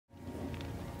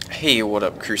Hey, what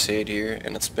up, Crusade here,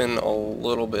 and it's been a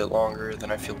little bit longer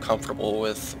than I feel comfortable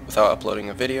with without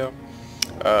uploading a video,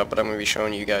 but I'm going to be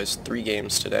showing you guys 3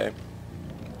 games today.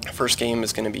 First game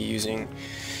is going to be using,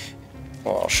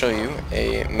 well, I'll show you,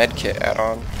 a medkit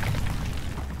add-on.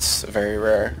 It's very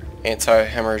rare.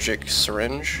 Anti-Hemorrhagic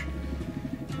Syringe,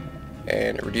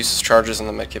 and it reduces charges on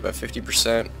the medkit by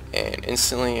 50% and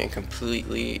instantly and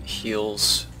completely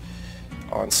heals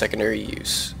on secondary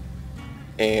use.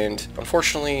 And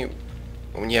unfortunately,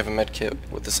 when you have a medkit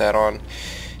with this add-on,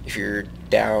 if you're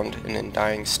downed and in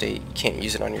dying state, you can't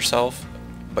use it on yourself,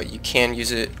 but you can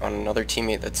use it on another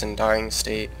teammate that's in dying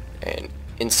state and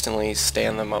instantly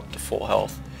stand them up to full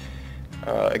health.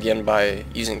 Again, by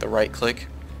using the right click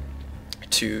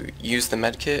to use the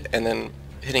medkit and then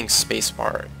hitting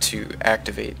spacebar to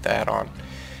activate the add-on.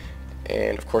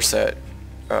 And of course that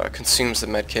consumes the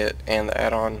medkit and the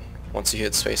add-on once you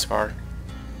hit spacebar.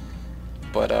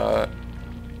 But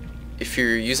if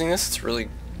you're using this, it's really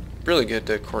good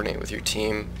to coordinate with your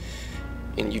team,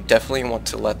 and you definitely want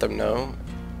to let them know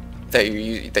that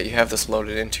you have this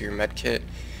loaded into your medkit,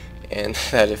 and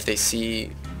that if they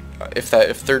see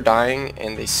if they're dying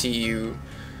and they see you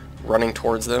running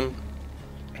towards them,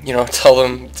 you know, tell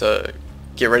them to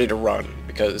get ready to run,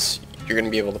 because you're going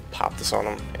to be able to pop this on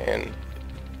them, and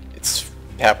it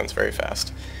happens very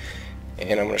fast.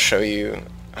 And I'm going to show you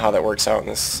how that works out in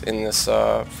this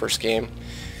first game.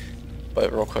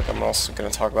 But real quick, I'm also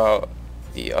going to talk about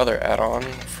the other add-on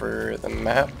for the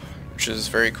map, which is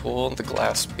very cool, the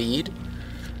glass bead.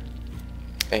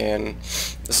 And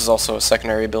this is also a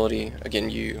secondary ability. Again,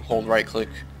 you hold right click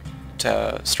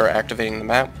to start activating the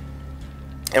map,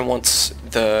 and once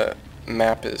the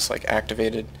map is like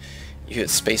activated, you hit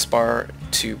spacebar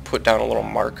to put down a little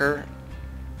marker,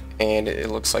 and it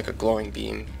looks like a glowing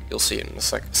beam. You'll see it in the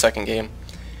second game.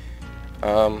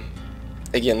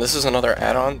 Again, this is another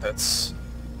add-on that's,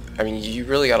 I mean, you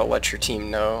really got to let your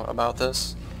team know about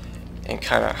this and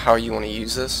kind of how you want to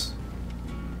use this.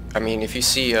 I mean, if you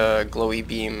see a glowy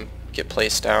beam get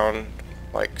placed down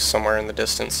like somewhere in the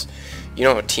distance, you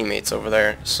know a teammate's over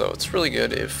there, so it's really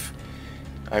good if,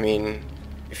 I mean,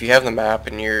 if you have the map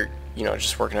and you're, you know,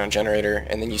 just working on a generator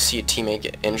and then you see a teammate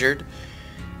get injured,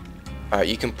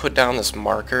 you can put down this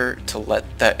marker to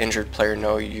let that injured player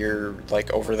know you're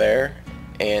like over there,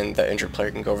 and the injured player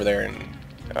can go over there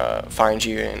and find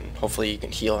you, and hopefully you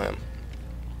can heal him.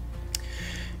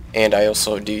 And I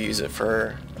also do use it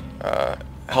for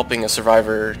helping a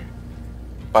survivor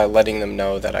by letting them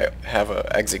know that I have an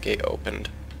exit gate opened.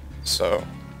 So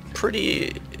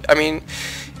I mean,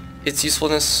 its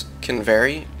usefulness can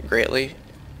vary greatly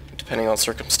depending on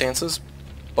circumstances,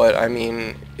 but I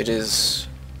mean, it is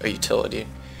a utility.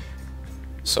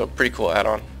 So pretty cool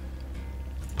add-on.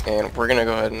 And we're gonna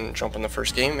go ahead and jump in the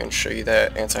first game and show you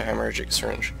that anti-hemorrhagic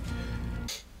syringe.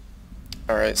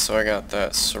 Alright, so I got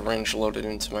that syringe loaded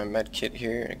into my med kit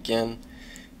here again,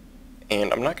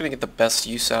 and I'm not gonna get the best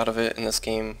use out of it in this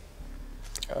game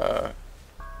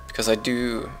because I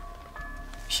do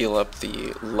heal up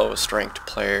the lowest ranked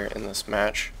player in this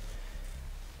match,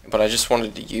 but I just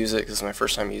wanted to use it because it's my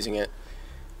first time using it,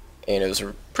 and it was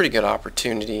a pretty good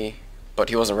opportunity, but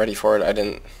he wasn't ready for it. I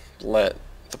didn't let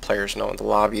the players know in the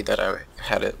lobby that I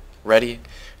had it ready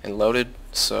and loaded,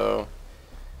 so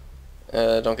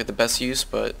don't get the best use,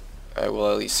 but I will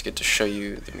at least get to show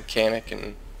you the mechanic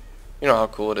and, you know, how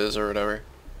cool it is or whatever.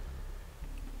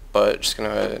 But just gonna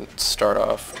go ahead and start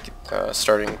off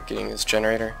starting getting his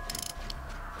generator,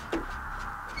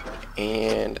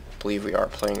 and I believe we are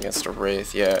playing against a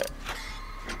Wraith. Yeah,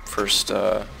 first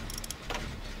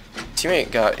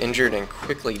teammate got injured and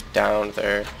quickly downed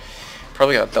there.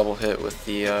 Probably got double hit with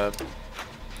the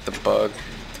bug,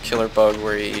 the killer bug,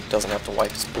 where he doesn't have to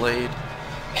wipe his blade,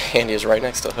 and he's right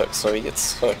next to Hook, so he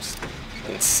gets hooked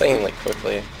insanely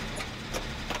quickly.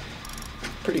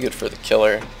 Pretty good for the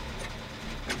killer,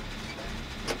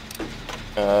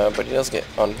 but he does get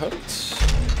unhooked,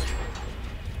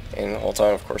 and the whole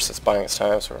time, of course, it's buying his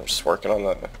time, so we're just working on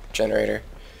the generator.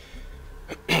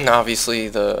 Obviously,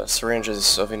 the syringe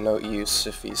is of no use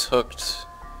if he's hooked.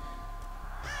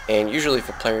 And usually if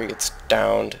a player gets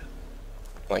downed,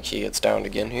 like he gets downed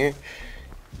again here,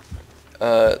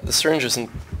 the syringe isn't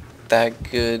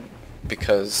that good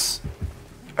because,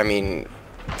 I mean,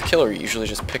 the killer usually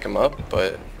just pick him up,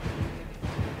 but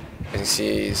as you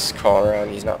see, he's crawling around,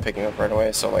 he's not picking up right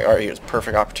away, so I'm like, alright, here's a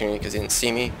perfect opportunity because he didn't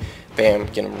see me. Bam,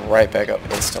 get him right back up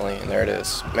instantly, and there it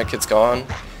is. Medkit's gone,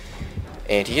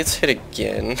 and he gets hit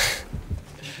again.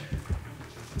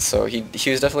 So he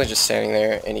was definitely just standing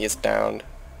there, and he gets downed.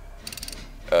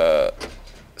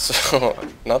 So,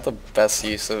 not the best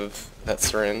use of that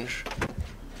syringe,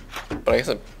 but but I guess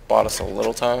it bought us a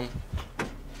little time.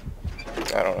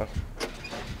 I don't know.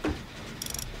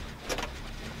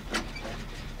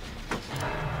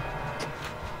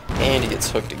 And he gets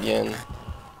hooked again.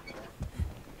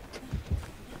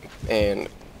 And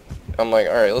I'm like,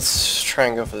 alright, let's try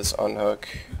and go for this unhook.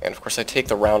 And of course I take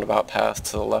the roundabout path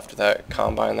to the left of that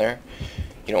combine there.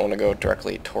 You don't want to go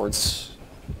directly towards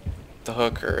the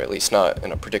hook, or at least not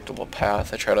in a predictable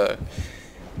path. I try to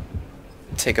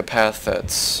take a path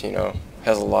that's, you know,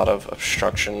 has a lot of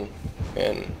obstruction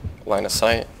in line of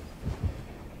sight.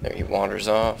 There he wanders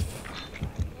off.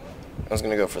 I was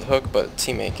going to go for the hook, but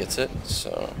teammate gets it,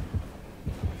 so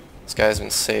this guy's been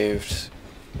saved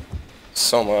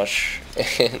so much.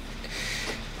 And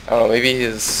I don't know, maybe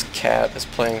his cat is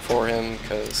playing for him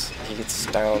because he gets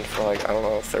downed for like, I don't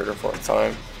know, third or fourth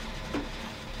time.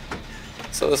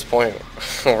 So at this point,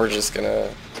 we're just gonna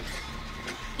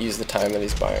use the time that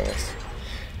he's buying us.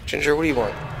 Ginger, what do you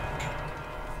want?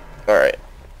 Alright,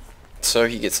 so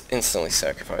he gets instantly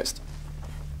sacrificed.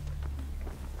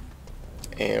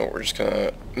 And we're just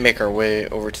gonna make our way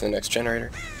over to the next generator.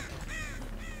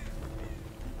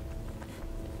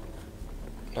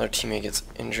 Another teammate gets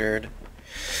injured.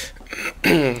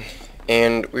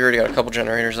 And we already got a couple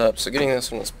generators up, so getting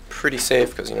this one was pretty safe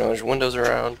because, you know, there's windows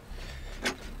around.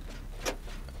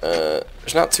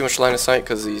 There's not too much line of sight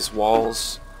because these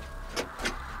walls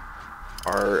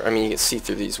are, I mean, you can see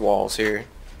through these walls here.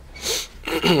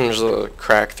 There's a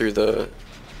crack through the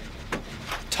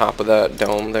top of that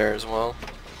dome there as well.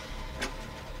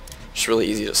 It's really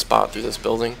easy to spot through this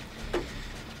building.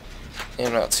 And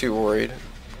I'm not too worried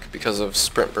because of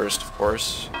sprint burst, of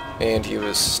course, and he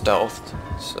was stealthed,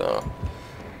 so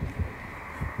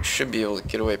should be able to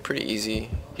get away pretty easy.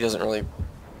 He doesn't really,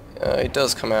 he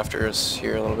does come after us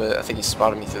here a little bit. I think he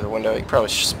spotted me through the window. He probably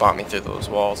should spot me through those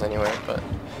walls anyway, but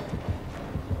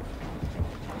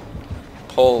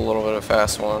pull a little bit of a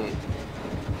fast one.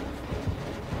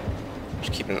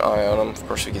 Just keep an eye on him. Of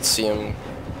course we could see him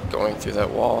going through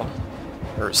that wall,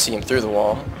 or see him through the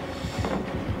wall.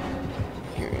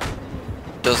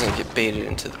 Doesn't get baited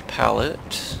into the pallet,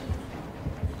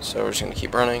 so we're just gonna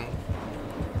keep running.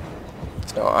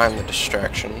 So now I'm the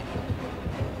distraction.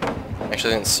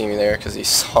 Actually didn't see me there because he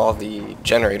saw the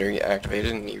generator get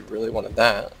activated and he really wanted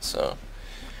that, so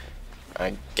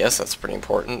I guess that's pretty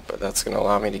important, but that's gonna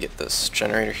allow me to get this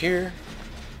generator here.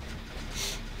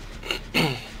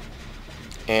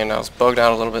 And I was bugged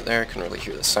out a little bit there, couldn't really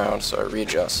hear the sound, so I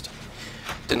readjust.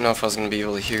 Didn't know if I was gonna be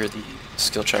able to hear the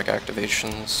skill check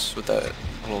activations with that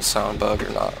little sound bug or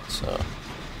not, so.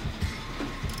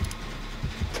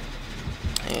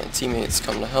 And teammates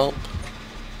come to help.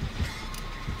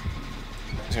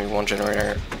 There's gonna be one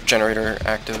generator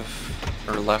active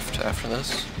or left after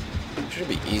this. Should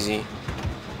be easy.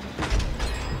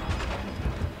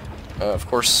 Of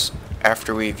course,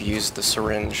 after we've used the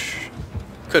syringe,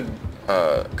 could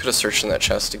have searched in that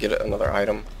chest to get another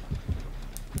item,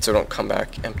 so don't come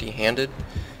back empty-handed.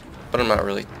 But I'm not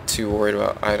really too worried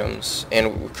about items.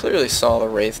 And we clearly saw the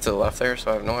Wraith to the left there,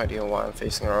 so I have no idea why I'm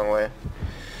facing the wrong way.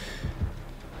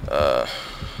 I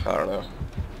don't know.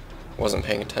 Wasn't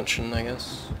paying attention, I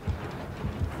guess.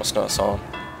 Must not have saw him.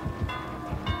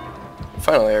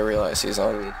 Finally, I realized he's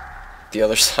on the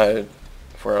other side of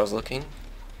where I was looking.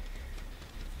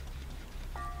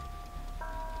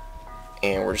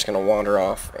 And we're just gonna wander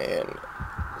off and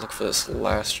look for this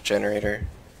last generator.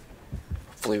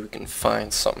 Hopefully we can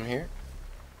find something here.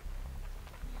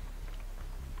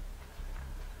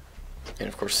 And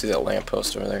of course see that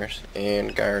lamppost over there,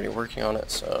 and guy already working on it,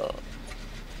 so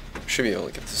should be able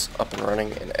to get this up and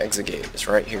running. And exit gate is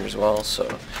right here as well,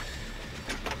 so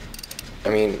I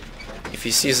mean, if he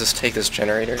sees us take this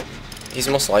generator, he's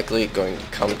most likely going to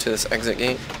come to this exit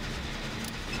gate.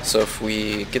 So if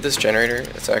we get this generator,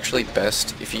 it's actually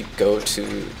best if you go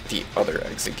to the other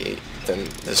exit gate than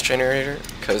this generator,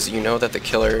 because you know that the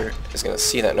killer is going to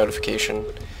see that notification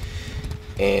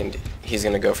and he's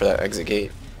going to go for that exit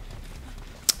gate.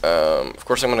 Of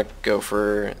course I'm going to go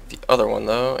for the other one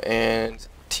though, and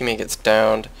teammate gets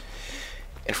downed.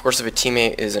 And of course if a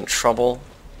teammate is in trouble,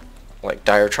 like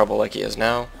dire trouble like he is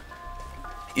now,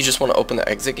 you just want to open the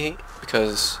exit gate,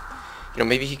 because you know,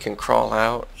 maybe he can crawl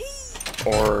out,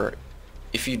 or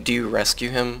if you do rescue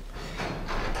him,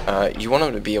 you want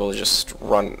him to be able to just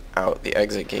run out the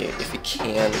exit gate if he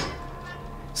can,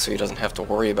 so he doesn't have to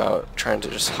worry about trying to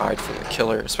just hide from the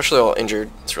killer. Especially while injured,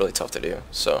 it's really tough to do.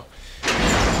 So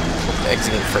open the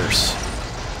exit gate first,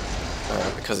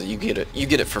 because you get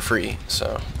it for free,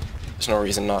 so there's no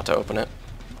reason not to open it.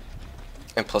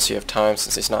 And plus you have time,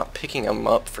 since he's not picking him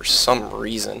up for some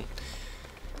reason.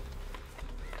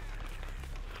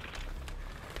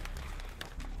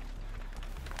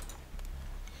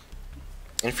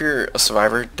 And if you're a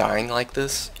survivor dying like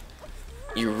this,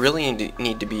 you really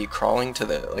need to be crawling to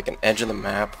the an edge of the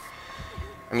map.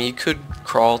 I mean, you could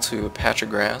crawl to a patch of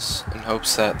grass in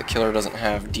hopes that the killer doesn't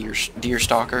have deer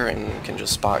stalker and can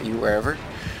just spot you wherever.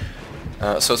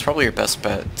 So it's probably your best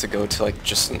bet to go to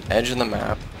just an edge of the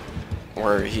map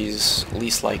where he's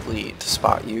least likely to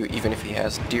spot you, even if he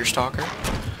has deer stalker.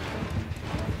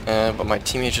 But my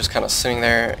teammate's just kind of sitting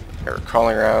there or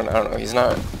crawling around. I don't know. He's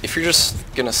not. If you're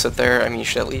just gonna sit there, I mean, you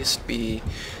should at least be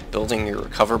building your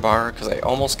recover bar, because I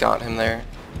almost got him there.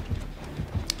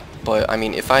 But I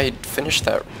mean, if I had finished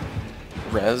that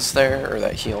res there, or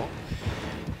that heal,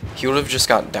 he would have just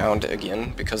got downed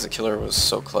again because the killer was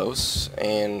so close,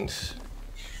 and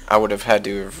I would have had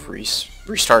to have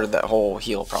restarted that whole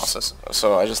heal process.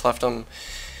 So I just left him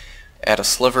at a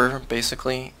sliver,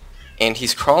 basically, and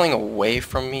he's crawling away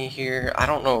from me here. I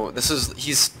don't know,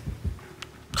 he's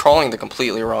crawling the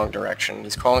completely wrong direction.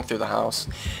 He's crawling through the house.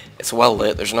 It's well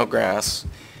lit, there's no grass,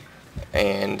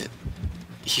 and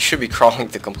he should be crawling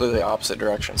the completely opposite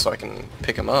direction so I can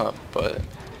pick him up, but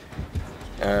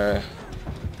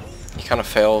he kind of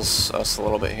fails us a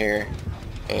little bit here,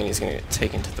 and he's going to get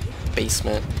taken to the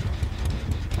basement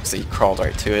because he crawled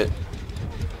right to it.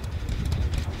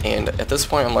 And at this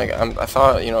point, I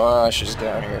thought, you know, I should just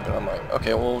get out of here, but I'm like,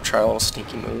 okay, we'll try a little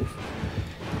sneaky move.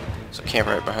 So camp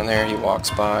right behind there, he walks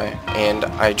by, and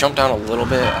I jumped down a little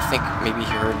bit. I think maybe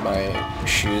he heard my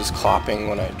shoes clopping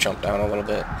when I jumped down a little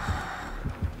bit.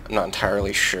 I'm not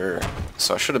entirely sure,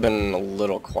 so I should have been a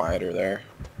little quieter there.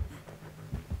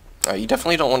 You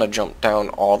definitely don't want to jump down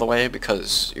all the way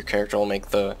because your character will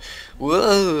make the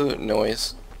whoa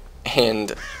noise,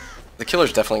 and the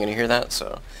killer's definitely going to hear that,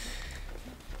 so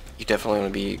you definitely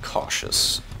want to be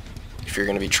cautious if you're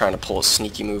going to be trying to pull a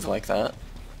sneaky move like that.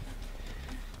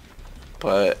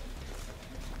 But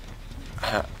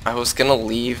I was going to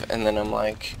leave, and then I'm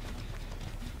like,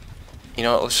 you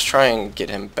know what, let's try and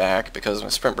get him back because my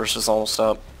sprint burst is almost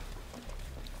up.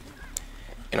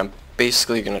 And I'm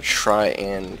basically going to try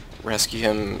and rescue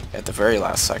him at the very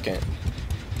last second.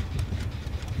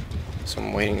 So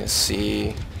I'm waiting to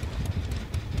see,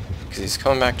 because he's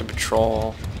coming back to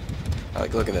patrol.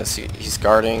 Look at this, he's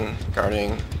guarding.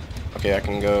 Okay, I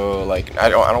can go, I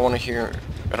don't want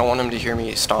him to hear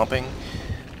me stomping,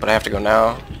 but I have to go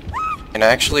now. And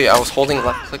actually, I was holding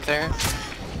left click there,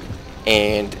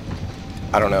 and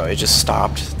I don't know, it just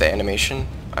stopped the animation.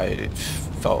 I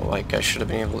felt like I should have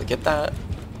been able to get that,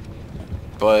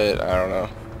 but I don't know.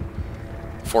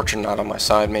 Fortune not on my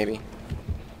side, maybe.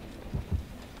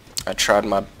 I tried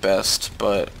my best,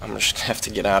 but I'm just gonna have to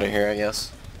get out of here, I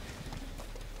guess.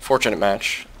 Fortunate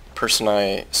match.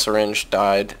 Syringe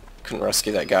died. Couldn't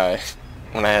rescue that guy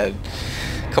when I had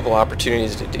a couple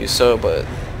opportunities to do so, but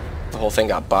the whole thing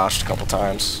got botched a couple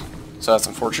times, so that's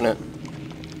unfortunate.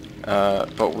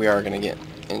 But we are going to get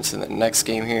into the next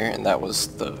game here, and that was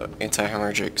the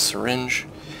Anti-Hemorrhagic Syringe.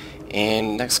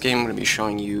 And next game I'm going to be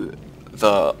showing you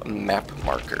the map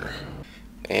marker.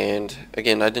 And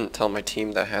again, I didn't tell my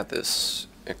team that I had this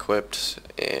equipped,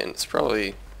 and it's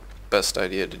probably best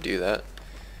idea to do that.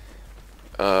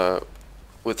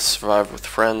 With Survive with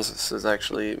Friends, this is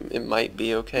actually, it might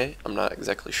be okay. I'm not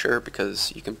exactly sure,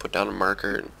 because you can put down a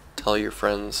marker and tell your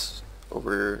friends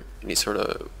over any sort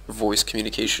of voice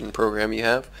communication program you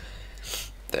have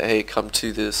that, hey, come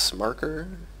to this marker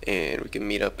and we can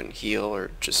meet up and heal,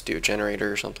 or just do a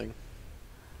generator or something.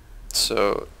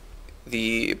 So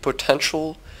the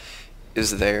potential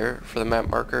is there for the map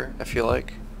marker, I feel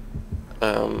like,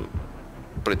 but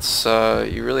it's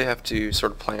you really have to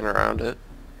sort of plan around it.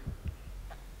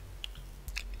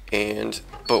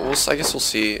 But I guess we'll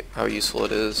see how useful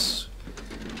it is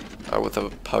with a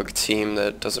pug team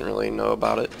that doesn't really know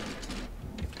about it.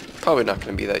 Probably not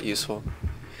going to be that useful.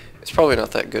 It's probably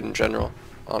not that good in general,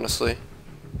 honestly.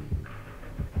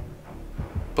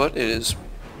 But it is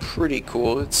pretty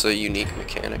cool. It's a unique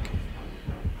mechanic.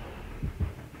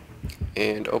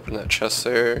 And open that chest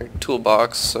there.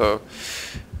 Toolbox. So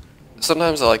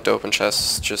sometimes I like to open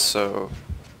chests just so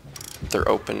they're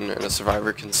open and a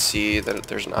survivor can see that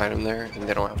there's an item there and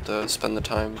they don't have to spend the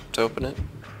time to open it,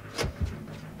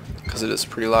 because it is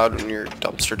pretty loud when you're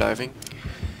dumpster diving.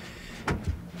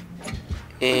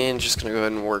 And just gonna go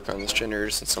ahead and work on this generator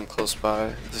since I'm close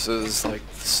by. This is like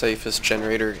the safest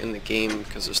generator in the game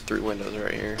because there's 3 windows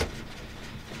right here.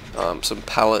 Some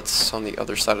pallets on the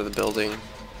other side of the building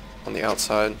on the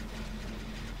outside,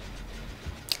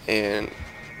 and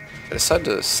I decided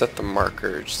to set the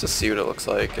marker just to see what it looks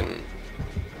like and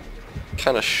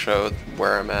kind of show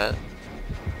where I'm at.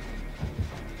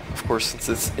 Of course, since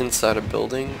it's inside a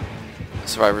building,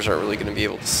 survivors aren't really going to be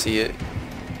able to see it.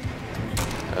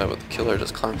 But the killer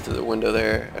just climbed through the window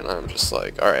there, and I'm just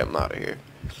like, alright, I'm out of here.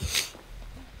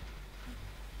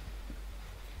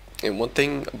 And one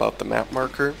thing about the map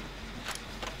marker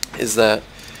is that,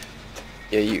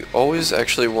 yeah, you always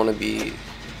actually want to be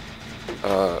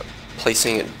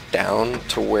placing it down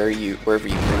to wherever you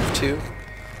move to.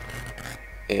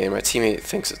 And my teammate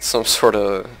thinks it's some sort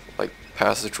of like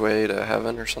passageway to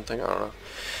heaven or something, I don't know.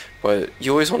 But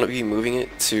you always want to be moving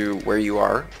it to where you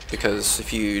are, because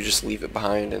if you just leave it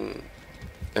behind, and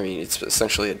I mean it's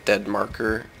essentially a dead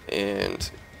marker, and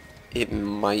it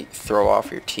might throw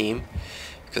off your team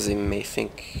because they may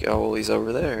think, oh well, he's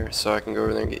over there, so I can go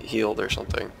over there and get healed or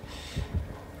something.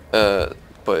 But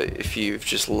if you've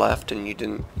just left and you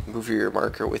didn't move your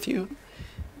marker with you,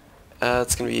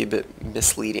 it's going to be a bit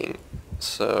misleading.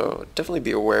 So definitely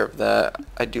be aware of that.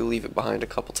 I do leave it behind a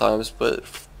couple times, but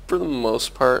for the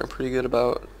most part I'm pretty good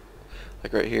about,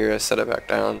 like right here I set it back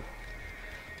down.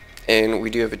 And we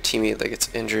do have a teammate that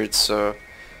gets injured, so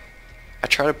I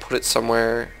try to put it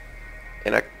somewhere,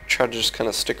 and I try to just kind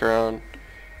of stick around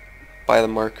by the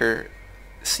marker,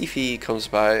 see if he comes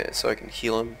by so I can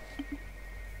heal him.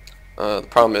 The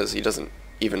problem is he doesn't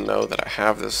even know that I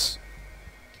have this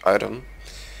item,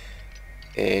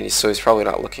 and so he's probably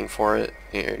not looking for it,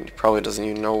 and he probably doesn't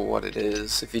even know what it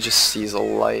is if he just sees a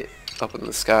light up in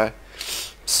the sky.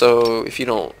 So if you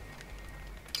don't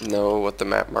know what the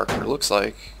map marker looks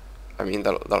like, I mean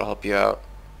that'll help you out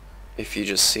if you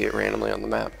just see it randomly on the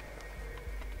map.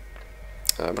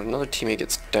 But another teammate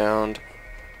gets downed.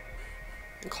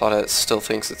 And Claudette still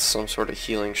thinks it's some sort of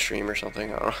healing stream or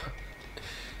something, I don't know.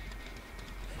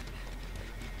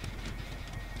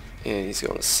 And he's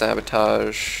going to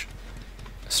sabotage.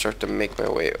 I start to make my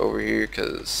way over here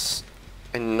because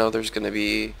I know there's going to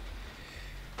be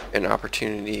an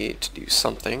opportunity to do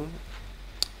something.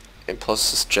 And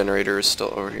plus this generator is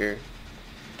still over here.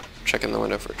 Checking the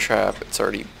window for a trap. It's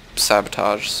already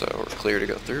sabotaged, so we're clear to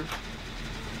go through.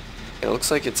 And it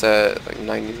looks like it's at like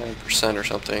 99% or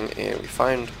something, and we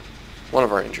find one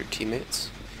of our injured teammates.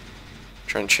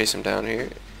 Trying to chase him down here.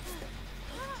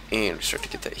 And we start to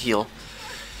get that heal.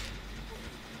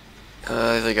 The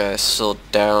other guy is still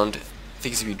downed. I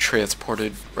think he's being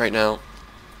transported right now.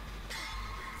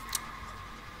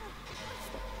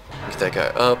 Get that guy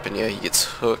up, and yeah, he gets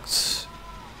hooked.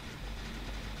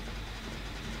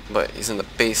 But he's in the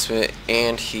basement,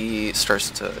 and he starts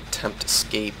to attempt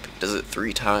escape. He does it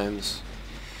 3 times.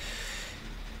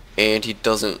 And he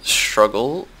doesn't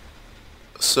struggle,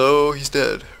 so he's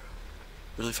dead.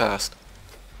 Really fast.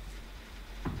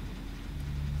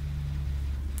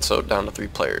 So down to 3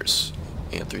 players.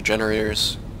 And 3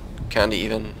 generators. Kinda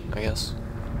even, I guess.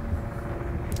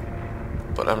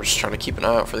 But I'm just trying to keep an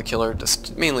eye out for the killer,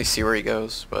 just mainly see where he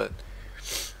goes. But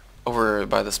over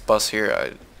by this bus here,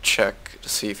 I check to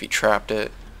see if he trapped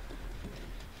it,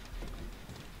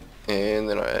 and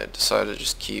then I decided to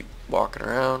just keep walking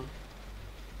around,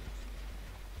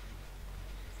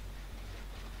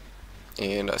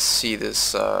 and I see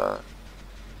this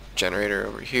generator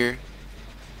over here,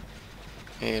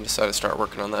 and decided to start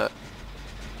working on that.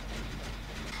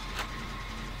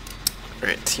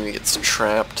 Alright, teammate gets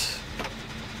trapped,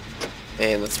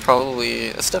 and that's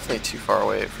definitely too far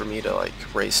away for me to like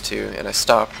race to, and I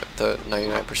stop at the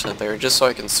 99% there just so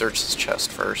I can search his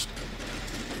chest first.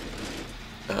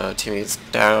 Teammates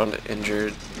downed,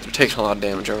 injured. They're taking a lot of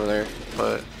damage over there,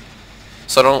 but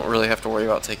so I don't really have to worry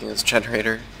about taking this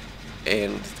generator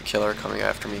and the killer coming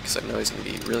after me, because I know he's going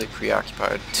to be really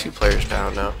preoccupied. 2 players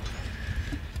down now.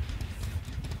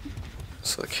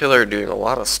 So the killer doing a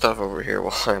lot of stuff over here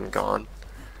while I'm gone.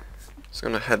 So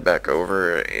I'm going to head back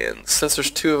over, and since there's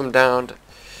 2 of them downed,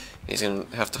 he's going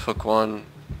to have to hook one.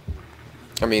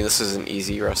 I mean, this is an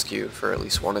easy rescue for at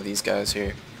least one of these guys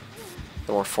here.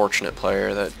 The more fortunate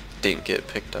player that didn't get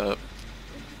picked up.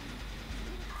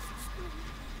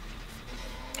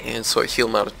 And so I heal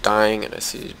him out of dying, and I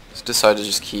decide to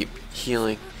just keep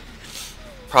healing.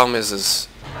 Problem is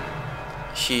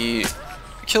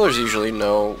killers usually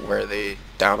know where they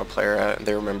down a player at, and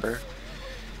they remember.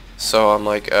 So I'm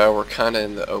like, we're kind of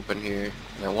in the open here,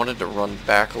 and I wanted to run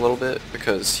back a little bit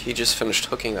because he just finished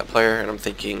hooking that player, and I'm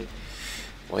thinking,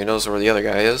 well, he knows where the other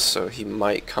guy is, so he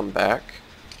might come back.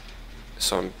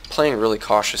 So I'm playing really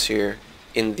cautious here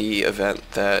in the event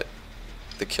that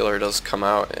the killer does come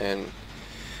out and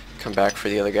come back for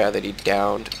the other guy that he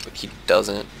downed, but he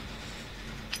doesn't.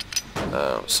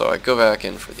 So I go back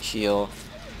in for the heal,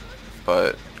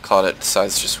 but Claudette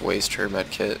decides to just waste her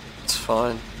medkit. It's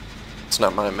fine. It's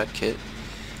not my medkit.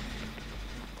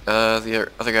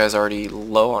 The other guy's already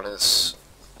low on his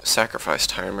sacrifice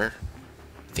timer.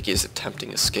 I think he's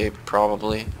attempting escape,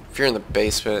 probably. If you're in the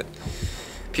basement,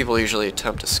 People usually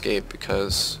attempt escape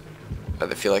because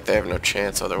they feel like they have no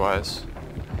chance otherwise.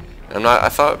 And I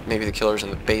thought maybe the killer's in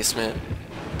the basement,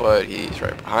 but he's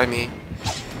right behind me.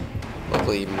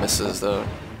 Luckily he misses though.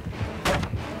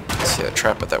 See that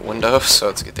trap at that window, so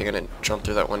it's a good thing I didn't jump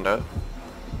through that window.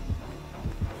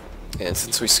 And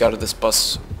since we scouted this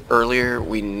bus earlier,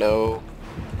 we know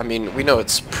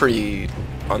it's pretty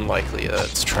unlikely that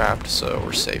it's trapped, so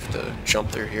we're safe to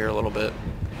jump through here a little bit.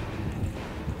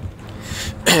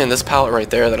 And this pallet right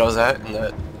there that I was at, and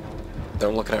that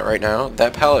I'm looking at right now,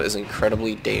 that pallet is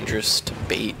incredibly dangerous to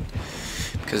bait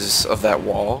because of that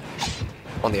wall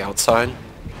on the outside.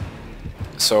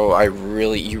 So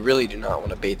you really do not want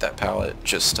to bait that pallet.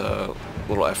 Just a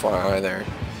little FYI there,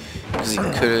 because you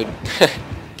could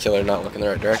killer not looking the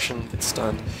right direction, get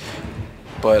stunned.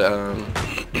 But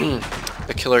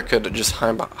the killer could just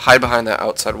hide behind that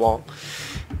outside wall,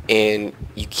 and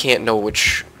you can't know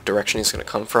which direction he's going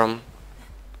to come from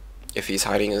if he's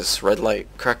hiding his red light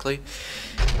correctly,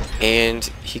 and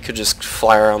he could just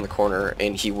fly around the corner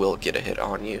and he will get a hit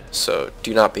on you. So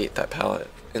do not bait that pallet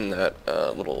in that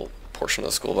little portion of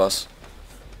the school bus.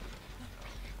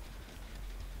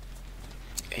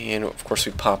 And of course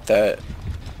we popped that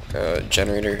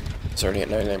generator. It's already at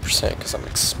 99% because I'm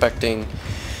expecting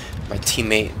my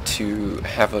teammate to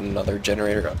have another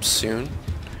generator up soon.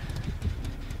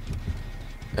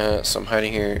 So I'm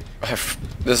hiding here.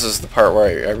 This is the part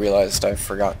where I realized I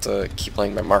forgot to keep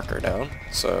laying my marker down,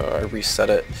 so I reset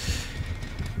it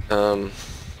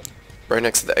right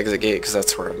next to the exit gate because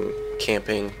that's where I'm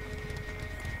camping,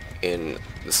 and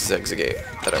this is the exit gate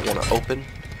that I want to open.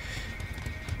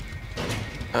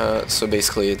 So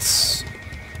basically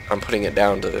I'm putting it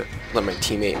down to let my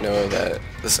teammate know that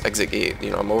this exit gate,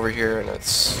 I'm over here and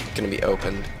it's going to be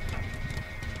opened.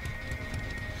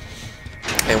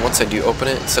 And once I do open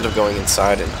it, instead of going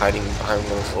inside and hiding behind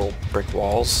one of those little brick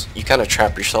walls, you kind of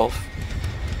trap yourself.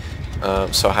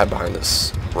 So I hide behind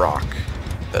this rock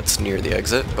that's near the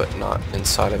exit, but not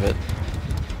inside of it.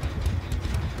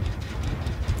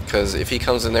 Because if he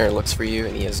comes in there and looks for you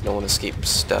and he has no one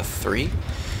escapes death 3,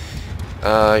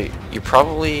 you're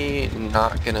probably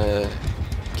not gonna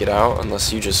get out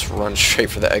unless you just run straight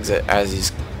for the exit as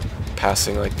he's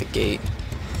passing like the gate.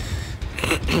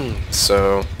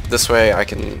 So this way I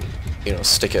can,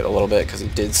 stick it a little bit because he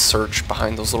did search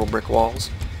behind those little brick walls.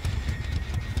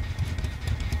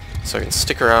 So I can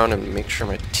stick around and make sure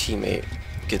my teammate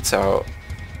gets out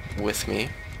with me.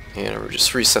 And we'll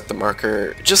just reset the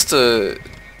marker just to,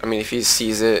 if he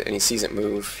sees it and he sees it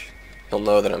move, he'll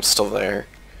know that I'm still there.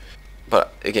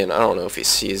 But again, I don't know if he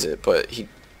sees it, but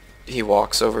he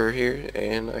walks over here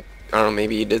and I don't know,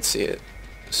 maybe he did see it.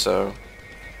 So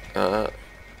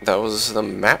that was the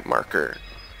map marker.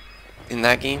 In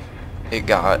that game, it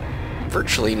got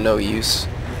virtually no use,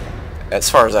 as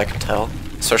far as I can tell,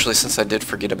 especially since I did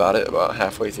forget about it about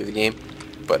halfway through the game.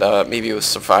 But maybe it was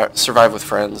survive with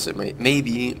friends. It may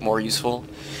be more useful,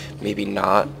 maybe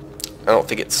not. I don't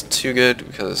think it's too good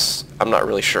because I'm not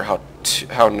really sure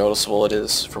how noticeable it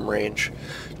is from range.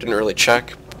 Didn't really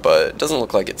check, but it doesn't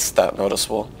look like it's that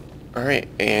noticeable. Alright,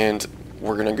 and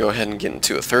we're gonna go ahead and get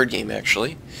into a third game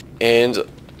actually. And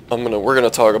we're gonna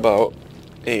talk about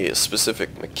a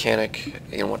specific mechanic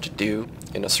and what to do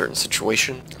in a certain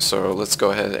situation. So let's go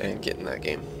ahead and get in that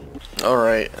game.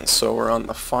 Alright, and so we're on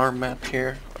the farm map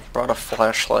here. I brought a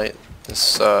flashlight.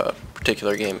 This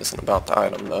particular game isn't about the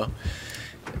item though.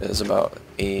 It is about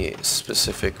a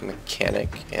specific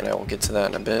mechanic, and I will get to that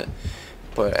in a bit.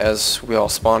 But as we all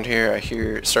spawned here,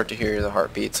 I start to hear the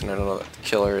heartbeats, and I know that the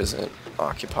killer isn't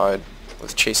occupied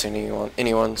with chasing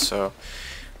anyone. So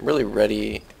I'm really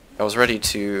ready. I was ready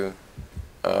to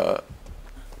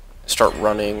start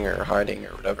running or hiding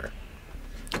or whatever.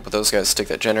 But those guys stick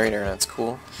that generator, and that's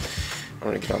cool. I'm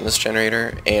going to get on this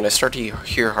generator, and I start to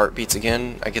hear heartbeats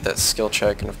again. I get that skill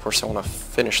check, and of course I want to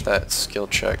finish that skill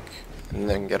check and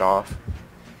then get off.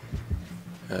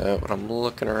 But I'm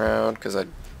looking around because I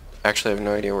actually have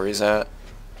no idea where he's at.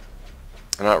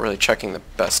 I'm not really checking the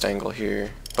best angle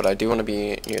here, but I do want to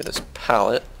be near this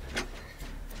pallet.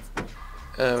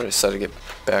 I decided to get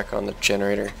back on the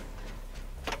generator.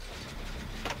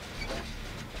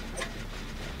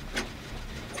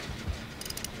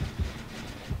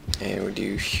 And we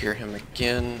do hear him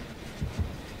again.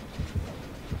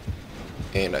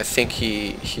 And I think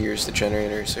he hears the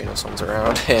generator, so he knows someone's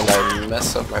around. And I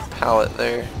mess up my pallet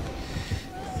there.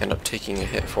 End up taking a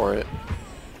hit for it.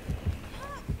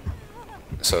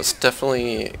 So it's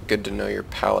definitely good to know your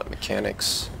pallet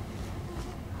mechanics.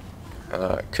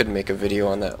 Could make a video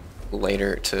on that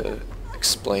later to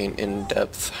explain in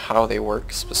depth how they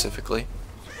work specifically.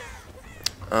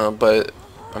 But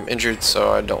I'm injured,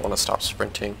 so I don't want to stop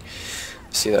sprinting.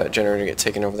 See that generator get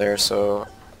taken over there, so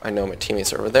I know my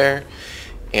teammates are over there.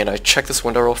 And I check this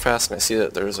window real fast, and I see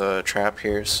that there's a trap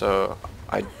here, so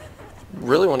I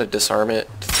really want to disarm it,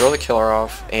 throw the killer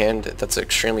off, and that's an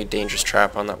extremely dangerous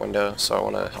trap on that window, so I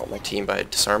want to help my team by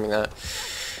disarming that.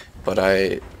 But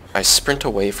I sprint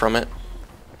away from it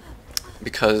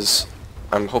because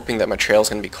I'm hoping that my trail is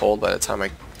going to be cold by the time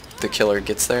the killer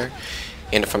gets there.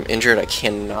 And if I'm injured, I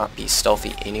cannot be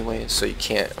stealthy anyway, so you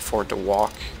can't afford to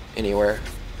walk anywhere,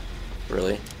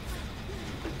 really.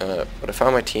 But I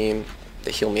found my team,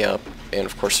 they heal me up, and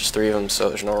of course there's 3 of them, so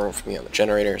there's no room for me on the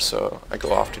generator, so I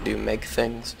go off to do meg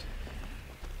things.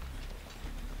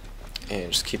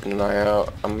 And just keeping an eye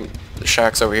out. The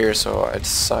shack's over here, so I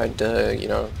decide to, you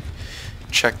know,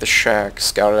 check the shack,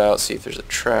 scout it out, see if there's a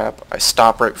trap. I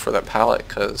stop right before that pallet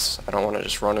because I don't want to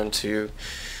just run into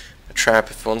a trap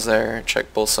if one's there.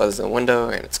 Check both sides of the window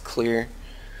and it's clear.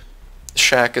 The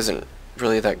shack isn't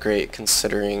really that great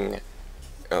considering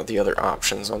the other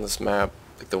options on this map,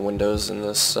 like the windows in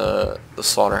this the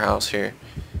slaughterhouse here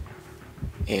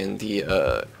and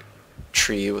the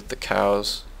tree with the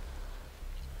cows.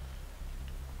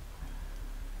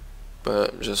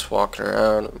 But I'm just walking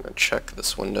around. I'm gonna check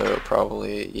this window.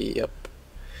 Probably, yep,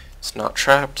 it's not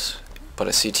trapped. But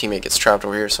I see a teammate gets trapped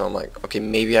over here, so I'm like, okay,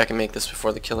 maybe I can make this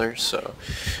before the killer. So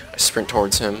I sprint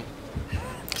towards him,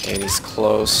 and he's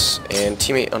close. And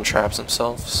teammate untraps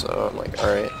himself, so I'm like,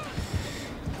 all right.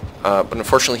 But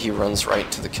unfortunately, he runs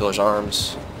right to the killer's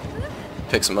arms,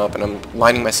 picks him up, and I'm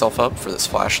lining myself up for this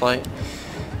flashlight.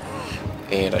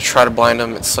 And I try to blind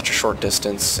him. It's such a short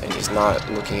distance, and he's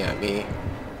not looking at me.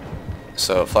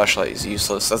 So flashlight is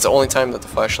useless. That's the only time that the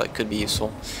flashlight could be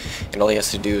useful, and all he has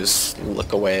to do is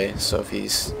look away. So if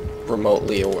he's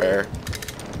remotely aware,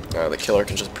 the killer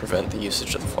can just prevent the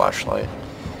usage of the flashlight.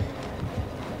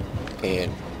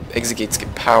 And exit gates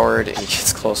get powered, and he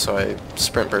gets close, so I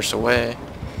sprint burst away.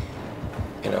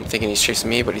 And I'm thinking he's chasing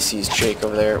me, but he sees Jake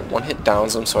over there. One hit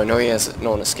downs him, so I know he has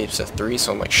no one escapes at 3.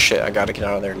 So I'm like, shit, I gotta get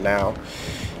out of there now.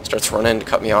 Starts running to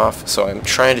cut me off, so I'm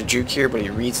trying to juke here, but he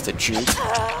reads the juke.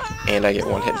 And I get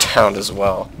 1 hit down as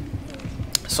well.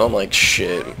 So I'm like,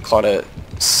 shit. Claudette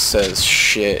says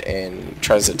shit and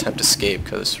tries to attempt escape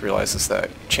because realizes that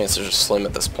chances are slim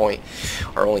at this point.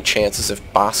 Our only chance is if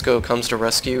Bosco comes to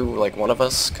rescue like one of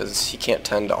us, because he can't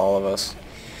tend to all of us.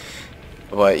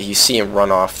 But you see him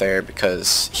run off there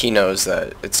because he knows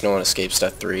that it's no one escapes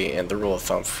death 3, and the rule of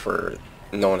thumb for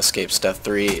no one escapes death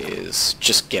 3 is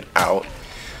just get out,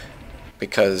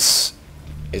 because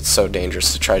it's so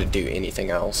dangerous to try to do anything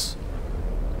else.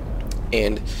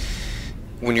 And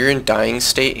when you're in dying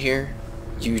state here,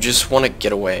 you just want to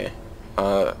get away.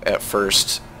 At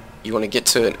first, you want to get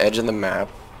to an edge of the map,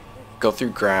 go through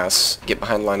grass, get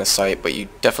behind line of sight, but you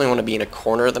definitely want to be in a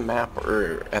corner of the map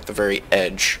or at the very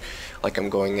edge, like I'm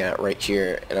going at right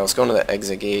here. And I was going to the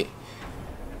exit gate.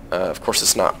 Of course,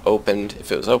 it's not opened.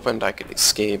 If it was opened, I could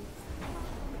escape.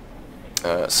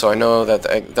 So I know that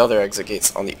the other exit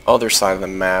gate's on the other side of the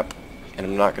map, and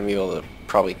I'm not going to be able to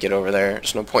probably get over there.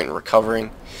 There's no point in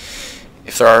recovering.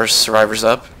 If there are survivors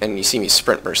up, and you see me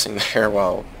sprint bursting there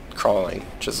while crawling,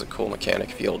 which is a cool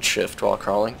mechanic if you hold shift while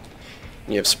crawling,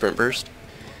 and you have sprint burst.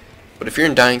 But if you're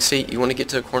in dying state, you want to get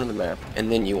to a corner of the map,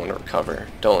 and then you want to recover.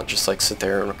 Don't just like sit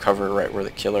there and recover right where the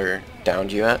killer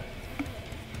downed you at.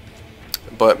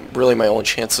 But really my only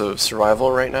chance of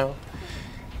survival right now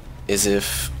is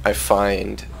if I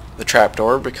find the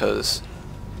trapdoor, because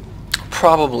I'll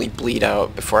probably bleed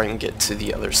out before I can get to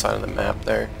the other side of the map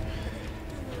there.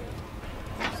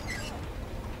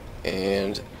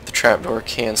 And the trapdoor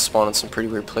can spawn in some pretty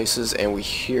weird places, and we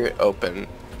hear it open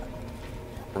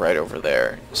right over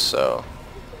there. So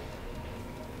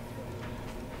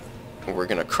we're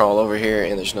gonna crawl over here,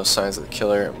 and there's no signs of the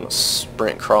killer. I'm gonna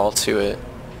sprint crawl to it.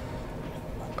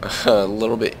 A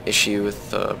little bit issue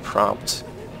with the prompt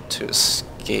to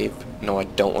escape. No, I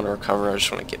don't want to recover. I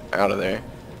just want to get out of there.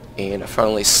 And I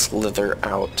finally slither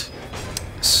out.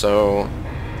 So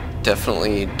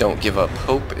definitely don't give up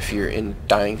hope if you're in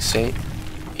dying state,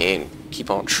 and keep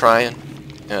on trying.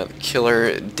 The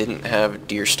killer didn't have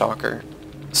Deer Stalker,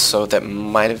 so that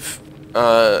might have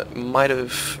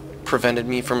prevented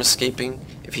me from escaping.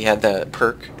 If he had that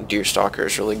perk, Deer Stalker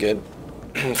is really good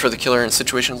for the killer in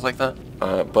situations like that.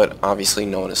 But obviously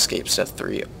no one escapes death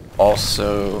 3.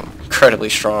 Also incredibly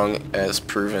strong, as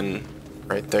proven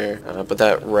right there. But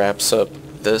that wraps up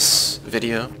this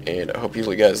video, and I hope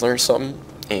you guys learned something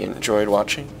and enjoyed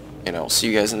watching, and I'll see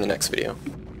you guys in the next video.